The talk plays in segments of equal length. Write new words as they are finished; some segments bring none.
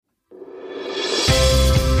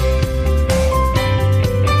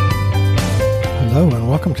Hello and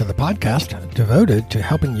welcome to the podcast devoted to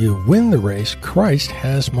helping you win the race Christ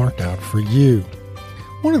has marked out for you.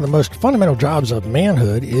 One of the most fundamental jobs of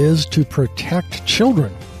manhood is to protect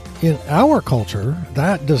children. In our culture,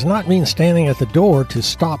 that does not mean standing at the door to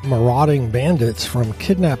stop marauding bandits from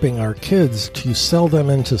kidnapping our kids to sell them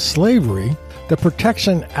into slavery. The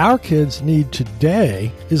protection our kids need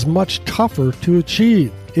today is much tougher to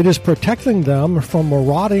achieve. It is protecting them from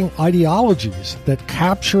marauding ideologies that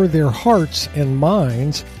capture their hearts and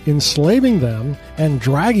minds, enslaving them and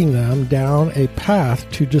dragging them down a path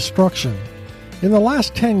to destruction. In the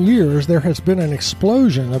last 10 years, there has been an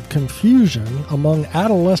explosion of confusion among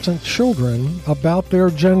adolescent children about their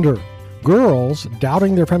gender. Girls,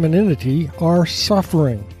 doubting their femininity, are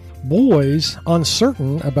suffering. Boys,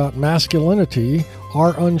 uncertain about masculinity,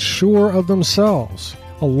 are unsure of themselves.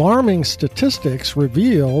 Alarming statistics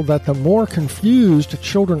reveal that the more confused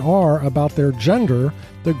children are about their gender,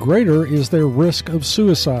 the greater is their risk of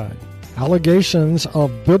suicide. Allegations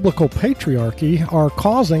of biblical patriarchy are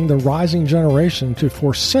causing the rising generation to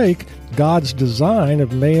forsake God's design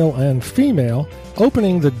of male and female,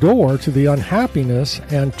 opening the door to the unhappiness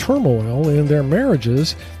and turmoil in their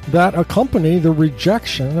marriages that accompany the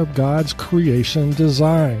rejection of God's creation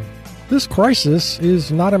design. This crisis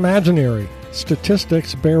is not imaginary.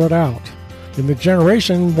 Statistics bear it out. In the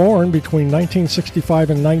generation born between 1965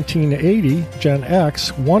 and 1980, Gen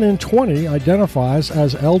X, 1 in 20 identifies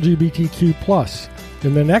as LGBTQ+.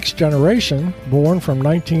 In the next generation, born from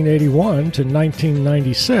 1981 to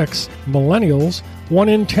 1996, millennials, 1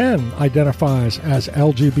 in 10 identifies as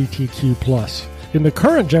LGBTQ+. In the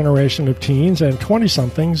current generation of teens and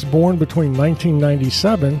 20-somethings born between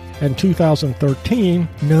 1997 and 2013,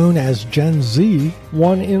 known as Gen Z,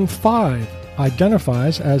 1 in 5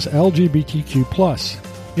 identifies as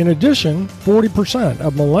LGBTQ+. In addition, 40%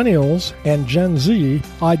 of millennials and Gen Z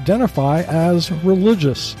identify as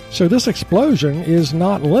religious. So this explosion is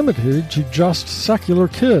not limited to just secular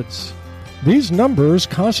kids. These numbers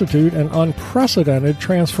constitute an unprecedented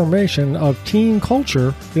transformation of teen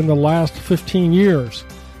culture in the last 15 years.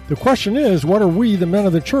 The question is, what are we, the men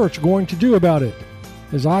of the church, going to do about it?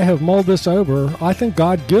 As I have mulled this over, I think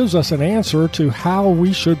God gives us an answer to how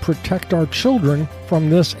we should protect our children from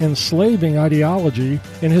this enslaving ideology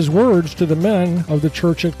in His words to the men of the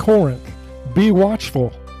church at Corinth. Be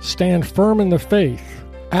watchful, stand firm in the faith,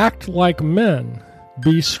 act like men,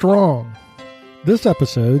 be strong. This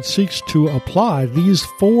episode seeks to apply these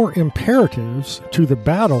 4 imperatives to the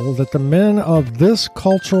battle that the men of this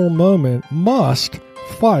cultural moment must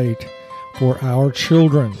fight for our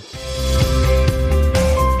children.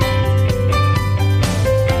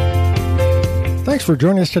 Thanks for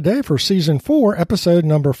joining us today for Season 4, Episode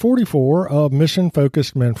number 44 of Mission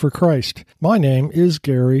Focused Men for Christ. My name is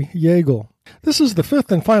Gary Yeagle. This is the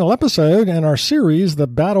 5th and final episode in our series, The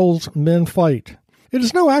Battles Men Fight. It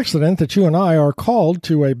is no accident that you and I are called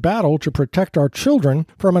to a battle to protect our children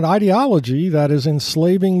from an ideology that is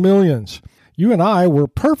enslaving millions. You and I were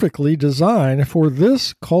perfectly designed for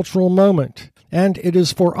this cultural moment. And it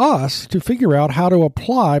is for us to figure out how to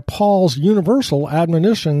apply Paul's universal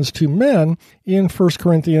admonitions to men in 1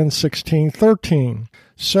 Corinthians 16:13.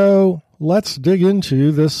 So let's dig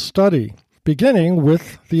into this study, beginning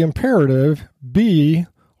with the imperative, be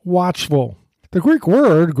watchful. The Greek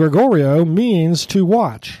word Gregorio means to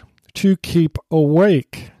watch, to keep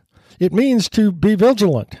awake. It means to be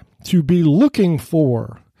vigilant, to be looking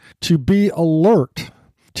for, to be alert,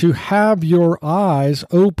 to have your eyes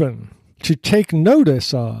open, to take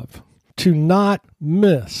notice of, to not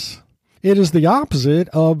miss. It is the opposite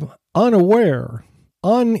of unaware,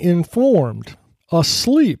 uninformed,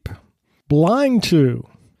 asleep, blind to,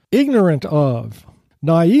 ignorant of,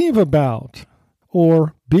 naive about,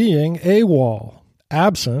 or being AWOL,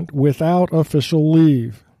 absent without official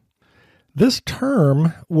leave. This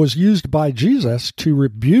term was used by Jesus to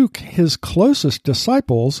rebuke His closest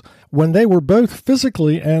disciples when they were both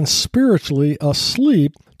physically and spiritually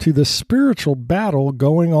asleep to the spiritual battle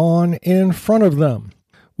going on in front of them.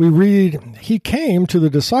 We read, He came to the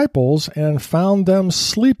disciples and found them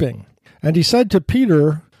sleeping. And He said to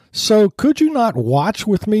Peter, So could you not watch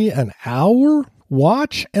with me an hour?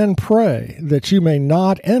 Watch and pray that you may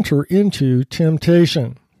not enter into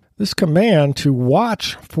temptation. This command to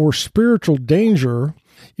watch for spiritual danger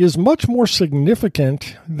is much more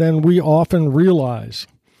significant than we often realize.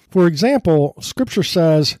 For example, Scripture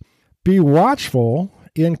says, Be watchful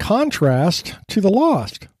in contrast to the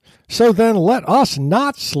lost. So then let us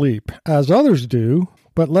not sleep as others do,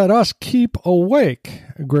 but let us keep awake,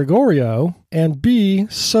 Gregorio, and be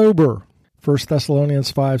sober, 1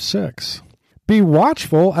 Thessalonians 5:6. Be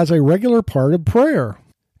watchful as a regular part of prayer.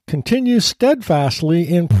 Continue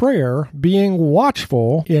steadfastly in prayer, being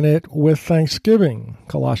watchful in it with thanksgiving.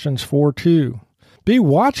 Colossians 4:2. Be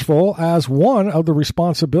watchful as one of the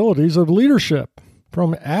responsibilities of leadership.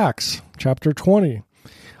 From Acts chapter 20.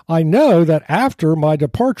 I know that after my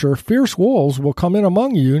departure, fierce wolves will come in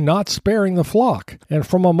among you, not sparing the flock. And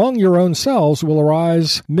from among your own selves will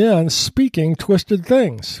arise men speaking twisted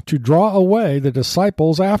things, to draw away the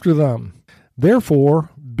disciples after them. Therefore,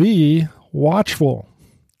 be watchful.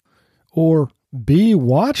 Or be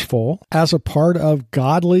watchful as a part of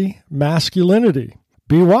godly masculinity.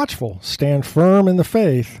 Be watchful, stand firm in the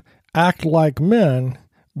faith, act like men,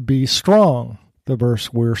 be strong, the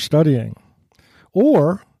verse we're studying.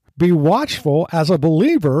 Or be watchful as a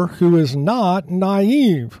believer who is not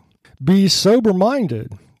naive. Be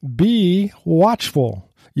sober-minded. Be watchful.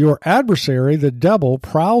 Your adversary, the devil,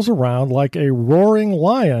 prowls around like a roaring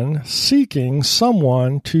lion seeking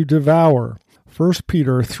someone to devour. 1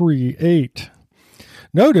 Peter 3:8.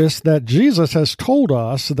 Notice that Jesus has told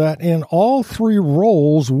us that in all three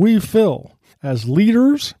roles we fill, as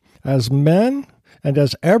leaders, as men, and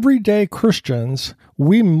as everyday Christians,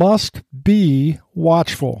 we must be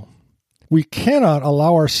watchful. We cannot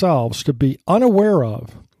allow ourselves to be unaware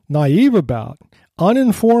of, naive about,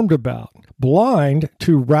 uninformed about, blind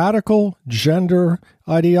to radical gender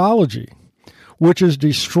ideology, which is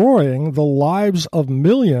destroying the lives of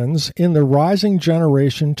millions in the rising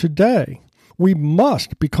generation today. We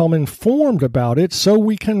must become informed about it so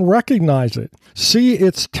we can recognize it, see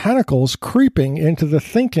its tentacles creeping into the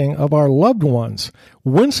thinking of our loved ones,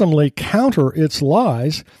 winsomely counter its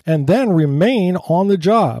lies, and then remain on the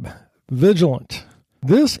job, vigilant.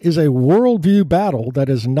 This is a worldview battle that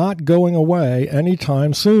is not going away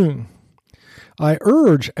anytime soon. I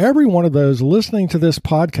urge every one of those listening to this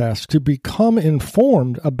podcast to become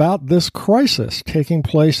informed about this crisis taking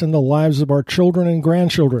place in the lives of our children and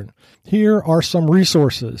grandchildren. Here are some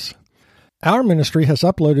resources. Our ministry has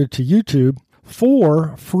uploaded to YouTube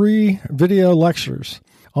 4 free video lectures: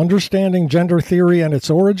 Understanding Gender Theory and Its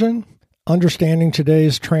Origin, Understanding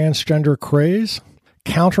Today's Transgender Craze,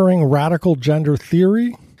 Countering Radical Gender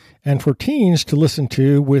Theory, and for teens to listen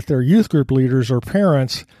to with their youth group leaders or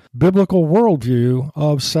parents, Biblical Worldview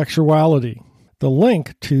of Sexuality. The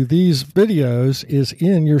link to these videos is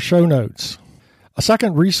in your show notes. A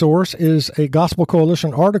second resource is a Gospel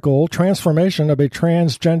Coalition article, Transformation of a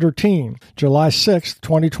Transgender Teen, July 6,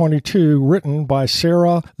 2022, written by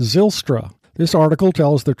Sarah Zylstra. This article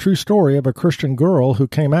tells the true story of a Christian girl who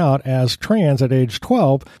came out as trans at age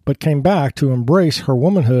 12, but came back to embrace her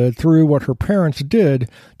womanhood through what her parents did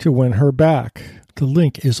to win her back. The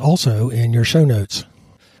link is also in your show notes.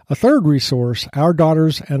 A third resource, Our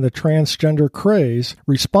Daughters and the Transgender Craze,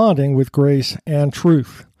 Responding with Grace and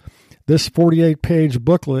Truth. This 48-page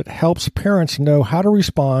booklet helps parents know how to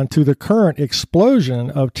respond to the current explosion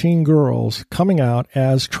of teen girls coming out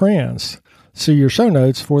as trans. See your show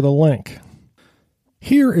notes for the link.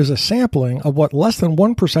 Here is a sampling of what less than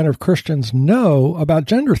 1% of Christians know about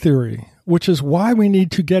gender theory, which is why we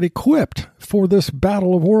need to get equipped for this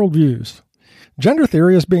battle of worldviews. Gender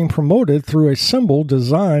theory is being promoted through a symbol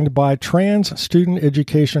designed by Trans Student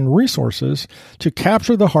Education Resources to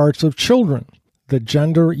capture the hearts of children, the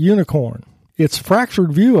gender unicorn. Its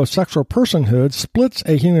fractured view of sexual personhood splits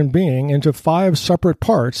a human being into 5 separate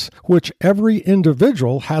parts, which every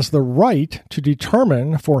individual has the right to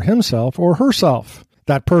determine for himself or herself.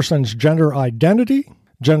 That person's gender identity,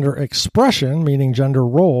 gender expression, meaning gender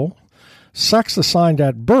role, sex assigned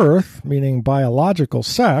at birth, meaning biological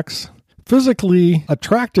sex, physically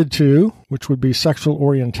attracted to, which would be sexual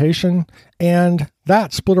orientation, and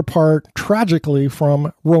that split apart tragically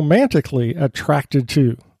from romantically attracted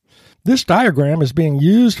to. This diagram is being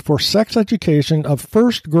used for sex education of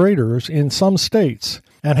first graders in some states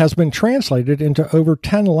and has been translated into over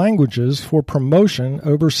 10 languages for promotion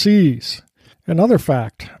overseas. Another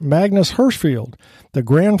fact, Magnus Hirschfeld, the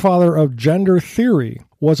grandfather of gender theory,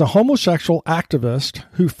 was a homosexual activist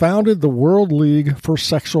who founded the World League for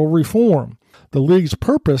Sexual Reform. The League's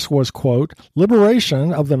purpose was, quote,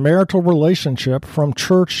 liberation of the marital relationship from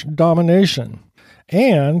church domination,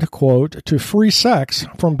 and, quote, to free sex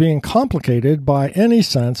from being complicated by any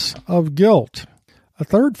sense of guilt. A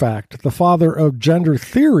third fact, the father of gender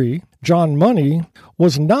theory, John Money,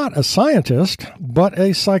 was not a scientist, but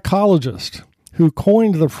a psychologist who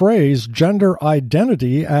coined the phrase gender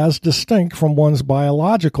identity as distinct from one's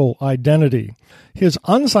biological identity. His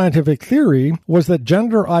unscientific theory was that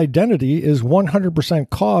gender identity is 100%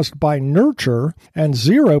 caused by nurture and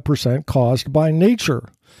 0% caused by nature.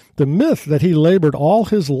 The myth that he labored all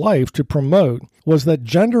his life to promote was that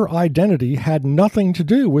gender identity had nothing to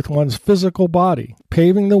do with one's physical body,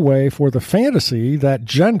 paving the way for the fantasy that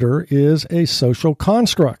gender is a social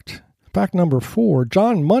construct. Fact number 4,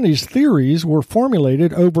 John Money's theories were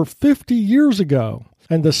formulated over 50 years ago,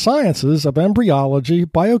 and the sciences of embryology,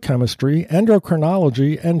 biochemistry,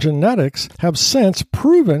 endocrinology, and genetics have since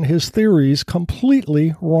proven his theories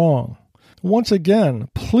completely wrong. Once again,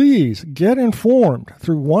 please get informed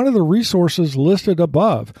through one of the resources listed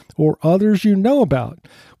above or others you know about.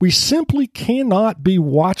 We simply cannot be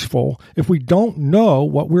watchful if we don't know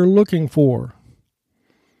what we're looking for.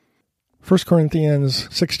 1 Corinthians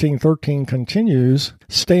 16:13 continues,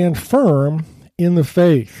 "Stand firm in the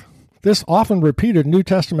faith." This often repeated New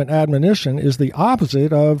Testament admonition is the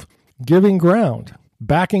opposite of giving ground,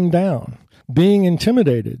 backing down, being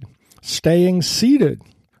intimidated, staying seated,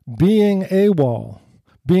 being AWOL,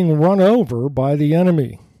 being run over by the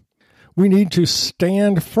enemy. We need to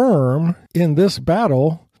stand firm in this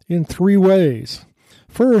battle in 3 ways.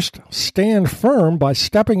 First, stand firm by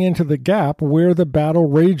stepping into the gap where the battle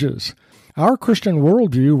rages. Our Christian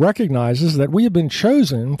worldview recognizes that we have been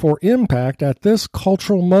chosen for impact at this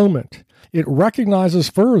cultural moment. It recognizes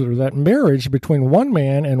further that marriage between one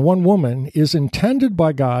man and one woman is intended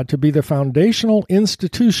by God to be the foundational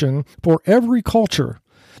institution for every culture.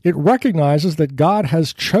 It recognizes that God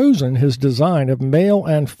has chosen his design of male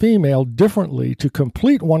and female differently to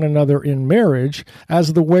complete one another in marriage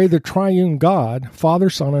as the way the triune God, Father,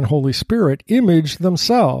 Son, and Holy Spirit, image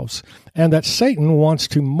themselves, and that Satan wants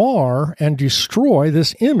to mar and destroy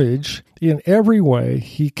this image in every way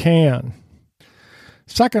he can.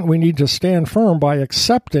 Second, we need to stand firm by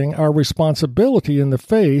accepting our responsibility in the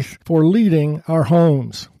faith for leading our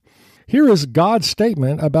homes. Here is God's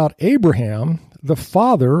statement about Abraham, the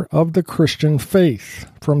father of the Christian faith,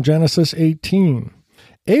 from Genesis 18.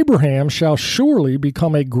 "Abraham shall surely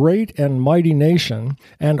become a great and mighty nation,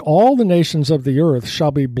 and all the nations of the earth shall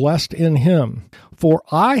be blessed in him. For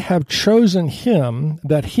I have chosen him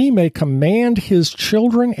that he may command his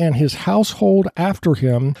children and his household after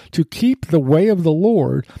him to keep the way of the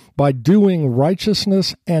Lord by doing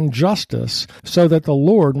righteousness and justice, so that the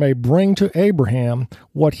Lord may bring to Abraham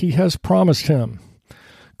what he has promised him."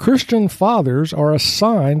 Christian fathers are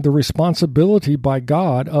assigned the responsibility by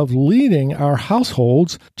God of leading our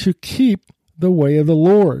households to keep the way of the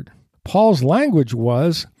Lord. Paul's language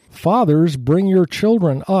was, "Fathers, bring your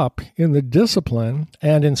children up in the discipline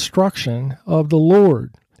and instruction of the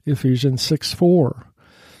Lord." Ephesians 6:4.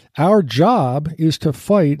 Our job is to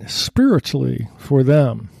fight spiritually for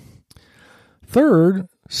them. Third,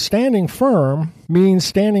 standing firm means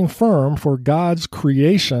standing firm for God's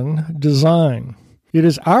creation design. It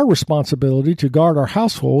is our responsibility to guard our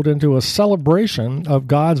household into a celebration of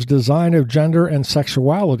God's design of gender and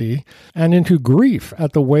sexuality, and into grief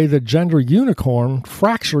at the way the gender unicorn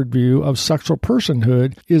fractured view of sexual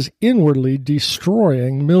personhood is inwardly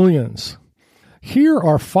destroying millions. Here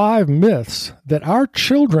are 5 myths that our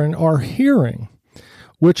children are hearing,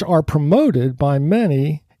 which are promoted by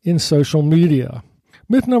many in social media.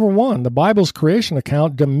 Myth number 1, the Bible's creation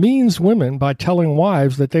account demeans women by telling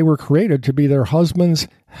wives that they were created to be their husband's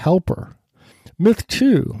helper. Myth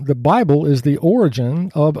 2, the Bible is the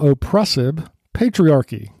origin of oppressive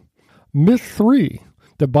patriarchy. Myth 3,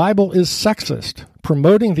 the Bible is sexist,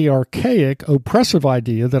 promoting the archaic, oppressive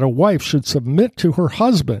idea that a wife should submit to her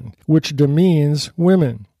husband, which demeans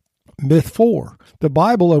women. Myth 4, the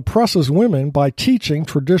Bible oppresses women by teaching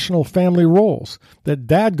traditional family roles, that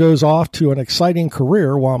dad goes off to an exciting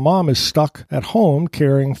career while mom is stuck at home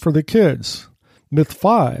caring for the kids. Myth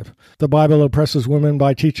 5, the Bible oppresses women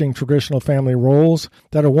by teaching traditional family roles,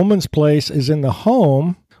 that a woman's place is in the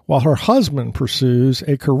home while her husband pursues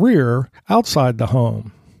a career outside the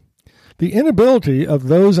home. The inability of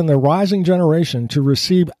those in the rising generation to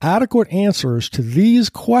receive adequate answers to these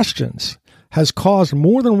questions has caused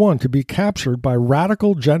more than one to be captured by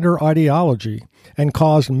radical gender ideology and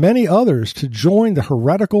caused many others to join the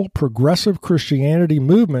heretical progressive Christianity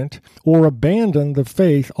movement or abandon the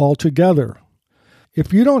faith altogether.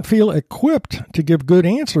 If you don't feel equipped to give good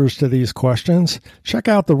answers to these questions, check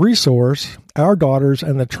out the resource, Our Daughters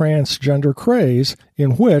and the Transgender Craze,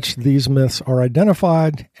 in which these myths are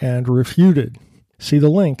identified and refuted. See the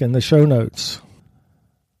link in the show notes.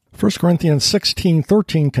 1 Corinthians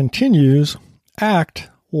 16:13 continues, "Act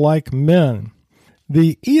like men."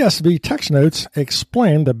 The ESV text notes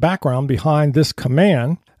explain the background behind this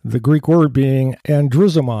command, the Greek word being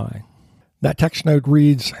andrizomai. That text note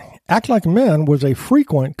reads, Act like men was a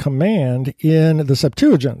frequent command in the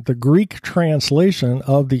Septuagint, the Greek translation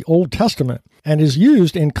of the Old Testament, and is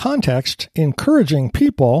used in context encouraging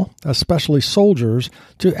people, especially soldiers,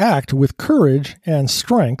 to act with courage and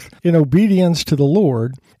strength in obedience to the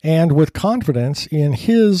Lord and with confidence in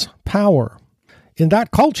His power. In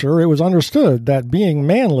that culture, it was understood that being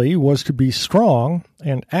manly was to be strong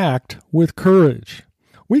and act with courage.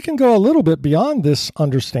 We can go a little bit beyond this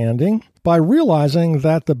understanding by realizing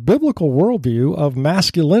that the biblical worldview of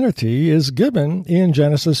masculinity is given in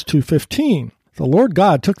Genesis 2:15. The Lord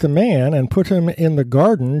God took the man and put him in the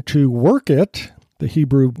garden to work it, the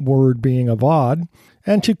Hebrew word being avad,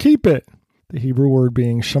 and to keep it, the Hebrew word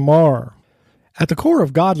being shamar. At the core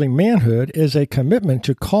of godly manhood is a commitment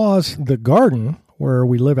to cause the garden, where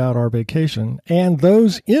we live out our vacation, and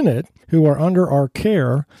those in it who are under our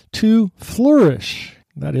care to flourish.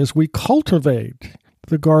 That is, we cultivate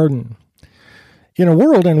the garden. In a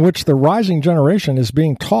world in which the rising generation is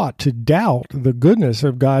being taught to doubt the goodness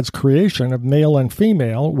of God's creation of male and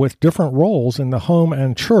female with different roles in the home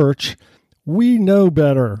and church, we know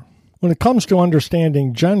better. When it comes to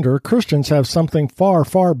understanding gender, Christians have something far,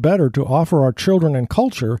 far better to offer our children and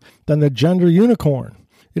culture than the gender unicorn.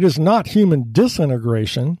 It is not human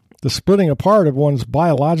disintegration, the splitting apart of one's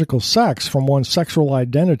biological sex from one's sexual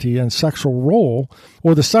identity and sexual role,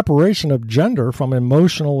 or the separation of gender from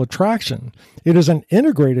emotional attraction. It is an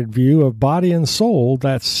integrated view of body and soul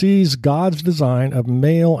that sees God's design of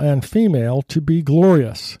male and female to be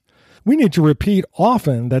glorious. We need to repeat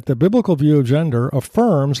often that the biblical view of gender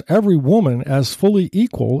affirms every woman as fully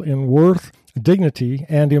equal in worth, dignity,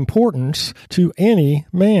 and importance to any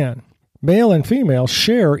man. Male and female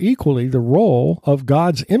share equally the role of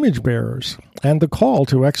God's image bearers and the call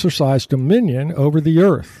to exercise dominion over the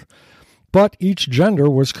earth. But each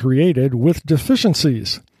gender was created with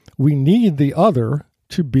deficiencies. We need the other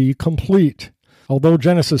to be complete. Although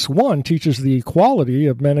Genesis 1 teaches the equality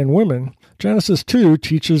of men and women, Genesis 2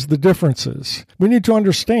 teaches the differences. We need to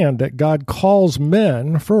understand that God calls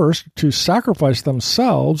men first to sacrifice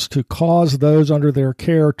themselves to cause those under their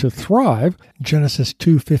care to thrive, Genesis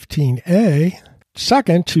 2:15a.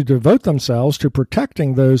 Second, to devote themselves to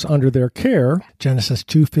protecting those under their care, Genesis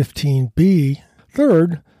 2:15b.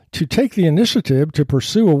 Third, to take the initiative to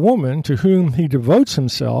pursue a woman to whom he devotes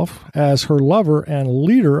himself as her lover and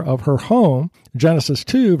leader of her home, Genesis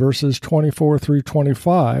 2, verses 24 through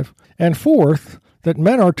 25. And fourth, that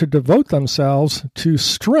men are to devote themselves to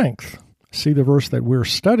strength. See the verse that we're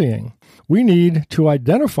studying. We need to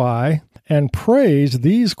identify and praise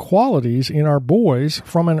these qualities in our boys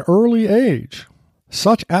from an early age.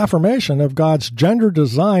 Such affirmation of God's gender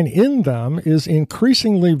design in them is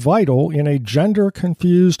increasingly vital in a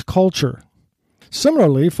gender-confused culture.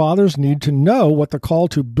 Similarly, fathers need to know what the call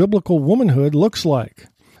to biblical womanhood looks like.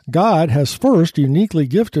 God has first uniquely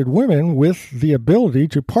gifted women with the ability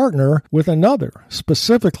to partner with another,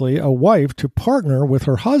 specifically a wife to partner with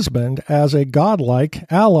her husband as a godlike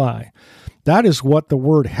ally. That is what the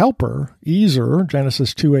word helper, Ezer,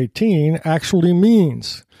 Genesis 2:18, actually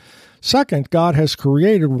means. Second, God has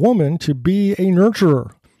created woman to be a nurturer,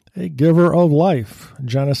 a giver of life,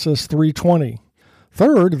 Genesis 3:20.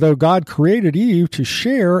 Third, though God created Eve to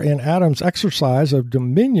share in Adam's exercise of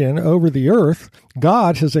dominion over the earth,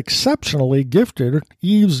 God has exceptionally gifted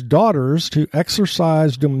Eve's daughters to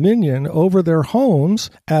exercise dominion over their homes,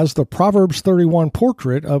 as the Proverbs 31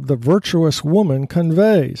 portrait of the virtuous woman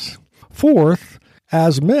conveys. Fourth,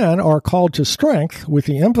 as men are called to strength with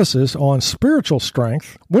the emphasis on spiritual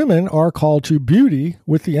strength, women are called to beauty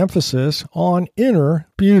with the emphasis on inner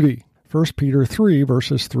beauty. 1 Peter 3,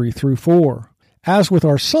 verses 3 through 4. As with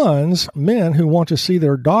our sons, men who want to see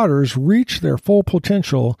their daughters reach their full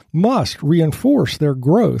potential must reinforce their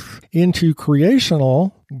growth into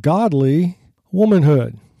creational, godly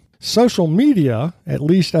womanhood. Social media, at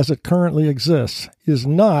least as it currently exists, is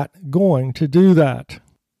not going to do that.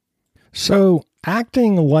 So,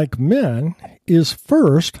 acting like men is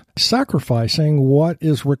first sacrificing what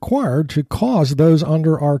is required to cause those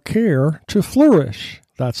under our care to flourish.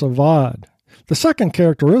 That's avad. The second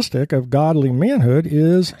characteristic of godly manhood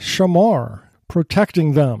is shamar,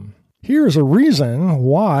 protecting them. Here's a reason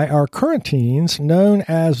why our current teens, known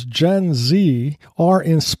as Gen Z, are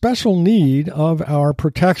in special need of our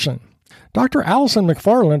protection. Dr. Allison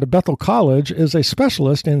McFarland of Bethel College is a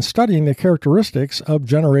specialist in studying the characteristics of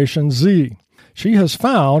Generation Z. She has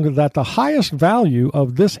found that the highest value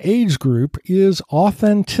of this age group is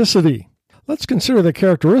authenticity. Let's consider the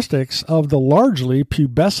characteristics of the largely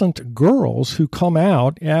pubescent girls who come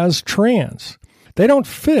out as trans. They don't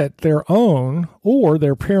fit their own or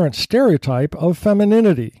their parents' stereotype of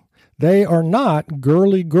femininity. They are not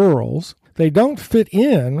girly girls. They don't fit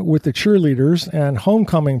in with the cheerleaders and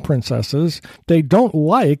homecoming princesses. They don't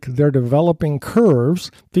like their developing curves,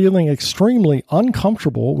 feeling extremely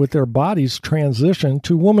uncomfortable with their body's transition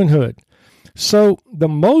to womanhood. So the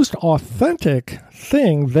most authentic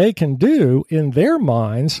thing they can do in their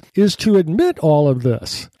minds is to admit all of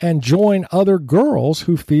this and join other girls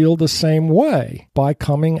who feel the same way by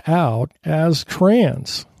coming out as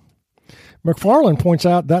trans. McFarland points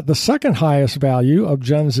out that the second highest value of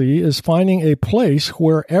Gen Z is finding a place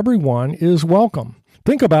where everyone is welcome.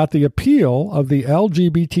 Think about the appeal of the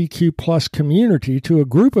LGBTQ plus community to a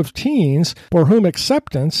group of teens for whom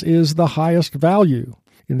acceptance is the highest value.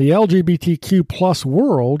 In the LGBTQ plus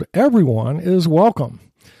world, everyone is welcome.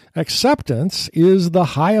 Acceptance is the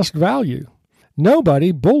highest value.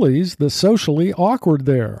 Nobody bullies the socially awkward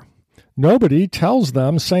there. Nobody tells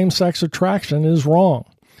them same-sex attraction is wrong.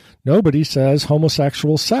 Nobody says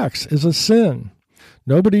homosexual sex is a sin.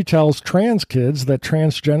 Nobody tells trans kids that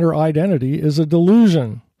transgender identity is a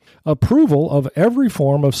delusion. Approval of every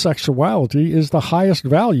form of sexuality is the highest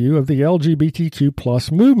value of the LGBTQ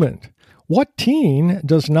plus movement. What teen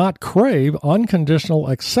does not crave unconditional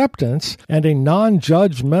acceptance and a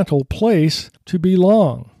non-judgmental place to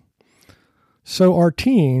belong? So our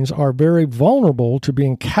teens are very vulnerable to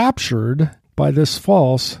being captured by this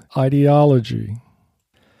false ideology.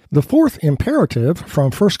 The fourth imperative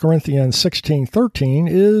from 1 Corinthians 16:13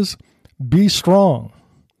 is, be strong.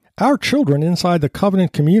 Our children inside the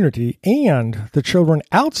covenant community and the children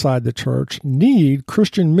outside the church need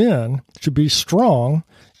Christian men to be strong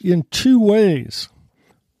in two ways.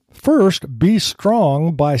 First, be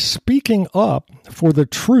strong by speaking up for the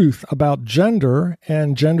truth about gender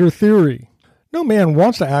and gender theory. No man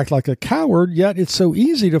wants to act like a coward, yet it's so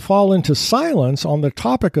easy to fall into silence on the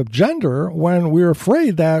topic of gender when we're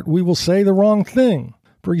afraid that we will say the wrong thing.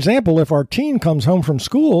 For example, if our teen comes home from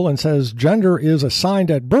school and says gender is assigned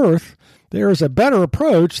at birth, there is a better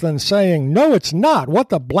approach than saying, no, it's not. What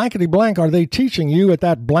the blankety blank are they teaching you at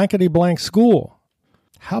that blankety blank school?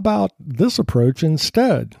 How about this approach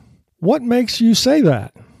instead? What makes you say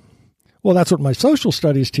that? Well, that's what my social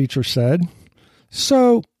studies teacher said.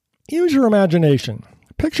 So, use your imagination.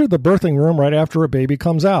 Picture the birthing room right after a baby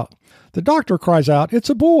comes out. The doctor cries out,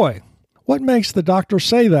 it's a boy. What makes the doctor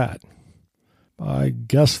say that? I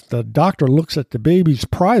guess the doctor looks at the baby's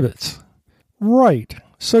privates. Right.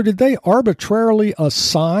 So did they arbitrarily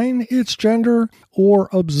assign its gender or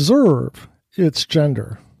observe its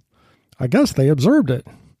gender? I guess they observed it.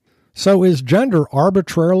 So is gender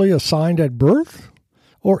arbitrarily assigned at birth?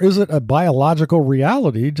 Or is it a biological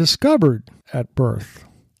reality discovered at birth?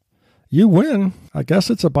 You win. I guess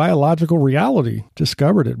it's a biological reality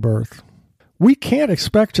discovered at birth. We can't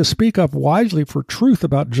expect to speak up wisely for truth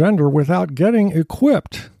about gender without getting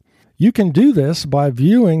equipped. You can do this by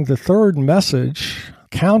viewing the third message,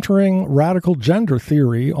 Countering Radical Gender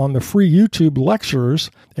Theory, on the free YouTube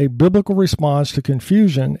lectures, A Biblical Response to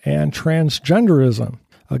Confusion and Transgenderism,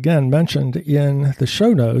 again mentioned in the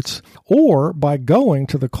show notes, or by going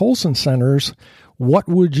to the Colson Center's What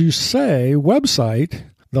Would You Say website,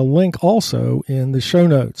 the link also in the show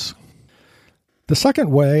notes. The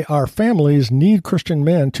second way our families need Christian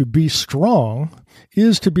men to be strong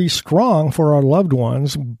is to be strong for our loved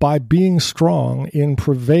ones by being strong in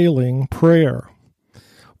prevailing prayer.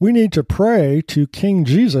 We need to pray to King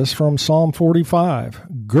Jesus from Psalm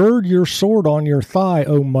 45. Gird your sword on your thigh,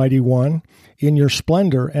 O mighty one, in your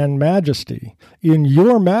splendor and majesty. In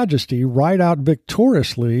your majesty ride out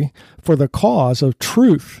victoriously for the cause of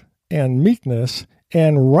truth and meekness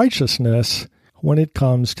and righteousness when it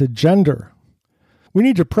comes to gender. We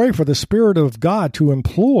need to pray for the Spirit of God to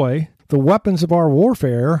employ the weapons of our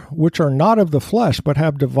warfare, which are not of the flesh, but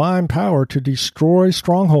have divine power to destroy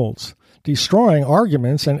strongholds, destroying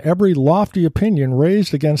arguments and every lofty opinion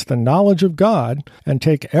raised against the knowledge of God, and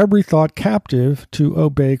take every thought captive to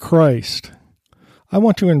obey Christ. I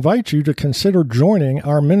want to invite you to consider joining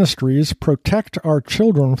our ministry's Protect Our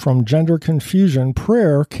Children from Gender Confusion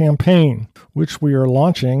prayer campaign, which we are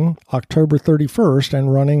launching October 31st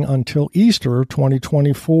and running until Easter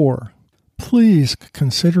 2024. Please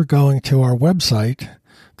consider going to our website.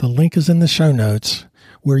 The link is in the show notes,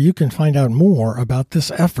 where you can find out more about this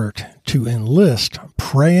effort to enlist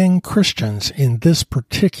praying Christians in this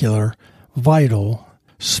particular vital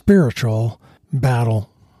spiritual battle.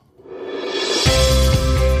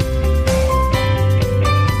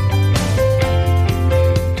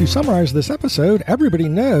 To summarize this episode, everybody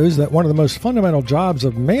knows that one of the most fundamental jobs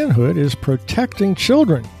of manhood is protecting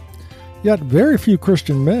children. Yet very few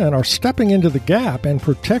Christian men are stepping into the gap and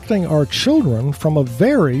protecting our children from a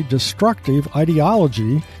very destructive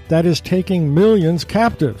ideology that is taking millions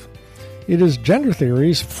captive. It is gender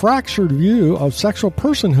theory's fractured view of sexual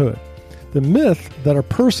personhood. The myth that a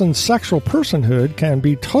person's sexual personhood can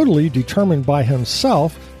be totally determined by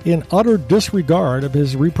himself in utter disregard of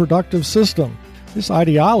his reproductive system. This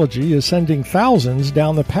ideology is sending thousands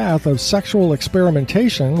down the path of sexual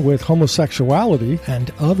experimentation with homosexuality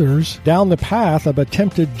and others down the path of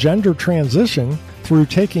attempted gender transition through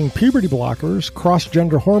taking puberty blockers,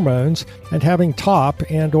 cross-gender hormones, and having top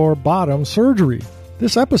and or bottom surgery.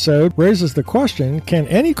 This episode raises the question, can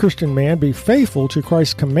any Christian man be faithful to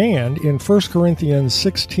Christ's command in 1 Corinthians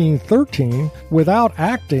 16:13 without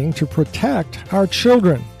acting to protect our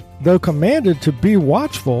children? Though commanded to be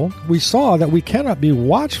watchful, we saw that we cannot be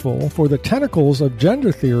watchful for the tentacles of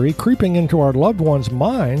gender theory creeping into our loved ones'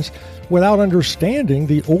 minds without understanding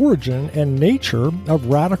the origin and nature of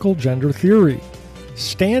radical gender theory.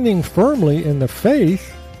 Standing firmly in the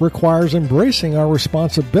faith requires embracing our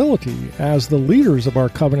responsibility as the leaders of our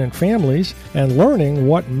covenant families and learning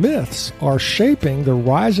what myths are shaping the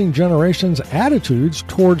rising generation's attitudes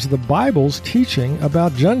towards the Bible's teaching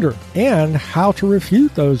about gender and how to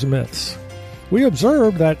refute those myths. We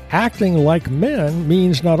observe that acting like men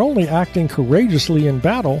means not only acting courageously in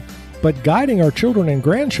battle, but guiding our children and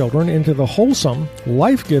grandchildren into the wholesome,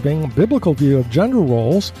 life-giving biblical view of gender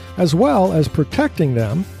roles, as well as protecting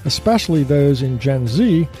them, especially those in Gen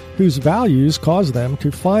Z, whose values cause them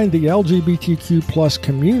to find the LGBTQ+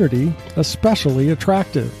 community especially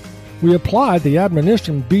attractive. We applied the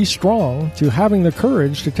admonition, be strong, to having the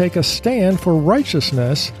courage to take a stand for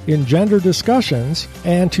righteousness in gender discussions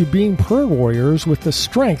and to being prayer warriors with the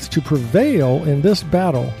strength to prevail in this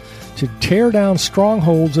battle, to tear down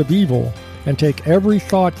strongholds of evil and take every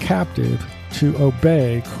thought captive to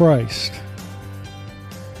obey Christ.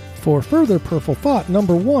 For further prayerful thought,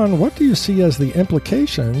 number 1, what do you see as the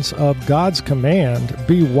implications of God's command,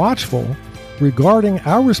 be watchful, regarding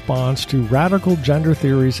our response to radical gender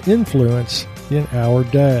theory's influence in our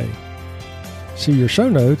day? See your show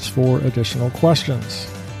notes for additional questions.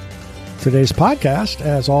 Today's podcast,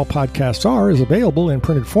 as all podcasts are, is available in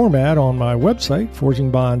printed format on my website,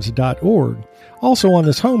 forgingbonds.org. Also on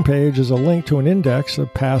this homepage is a link to an index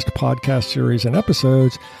of past podcast series and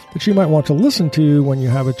episodes that you might want to listen to when you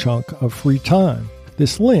have a chunk of free time.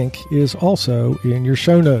 This link is also in your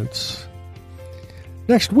show notes.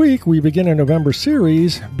 Next week, we begin a November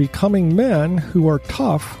series, Becoming Men Who Are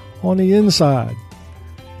Tough on the Inside.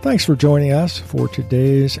 Thanks for joining us for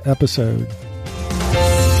today's episode.